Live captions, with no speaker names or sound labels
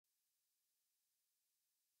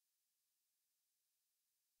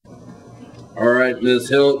Alright, Miss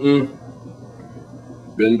Hilton.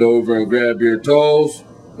 Bend over and grab your toes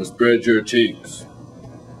and spread your cheeks.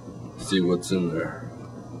 See what's in there.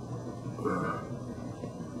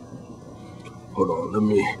 Hold on, let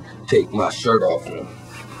me take my shirt off and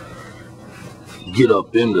get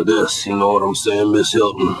up into this. You know what I'm saying, Miss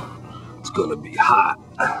Hilton? It's gonna be hot.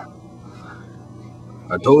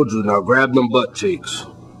 I told you, now grab them butt cheeks.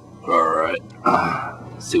 Alright.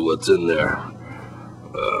 See what's in there.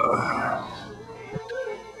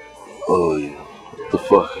 Oh, what the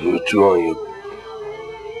fuck? What you on, your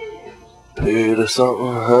period or something,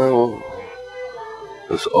 huh?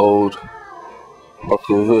 This old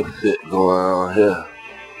fucking hood shit going on here.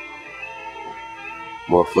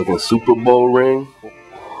 Motherfucking Super Bowl ring.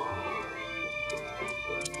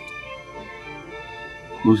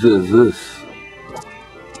 Whose is this?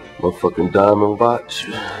 Motherfucking diamond watch.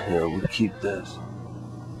 Yeah, we keep this.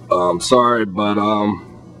 I'm sorry, but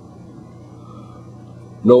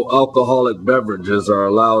no alcoholic beverages are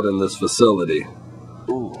allowed in this facility.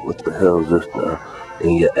 Ooh, what the hell is this now?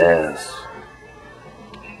 In your ass.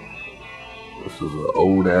 This is an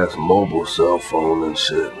old ass mobile cell phone and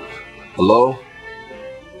shit. Hello?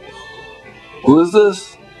 Who is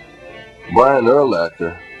this? Brian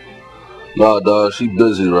Urlacher. Nah, dog, she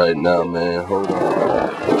busy right now, man. Hold on.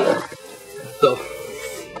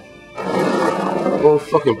 The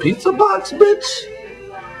fucking pizza box, bitch?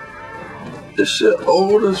 This shit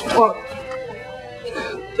old as fuck.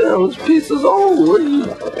 Damn, this pizza's old.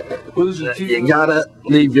 What is your You gotta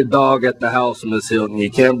leave your dog at the house, Miss Hilton.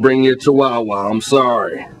 You can't bring your chihuahua. I'm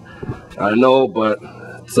sorry. I know, but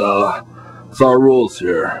it's our rules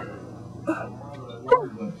here.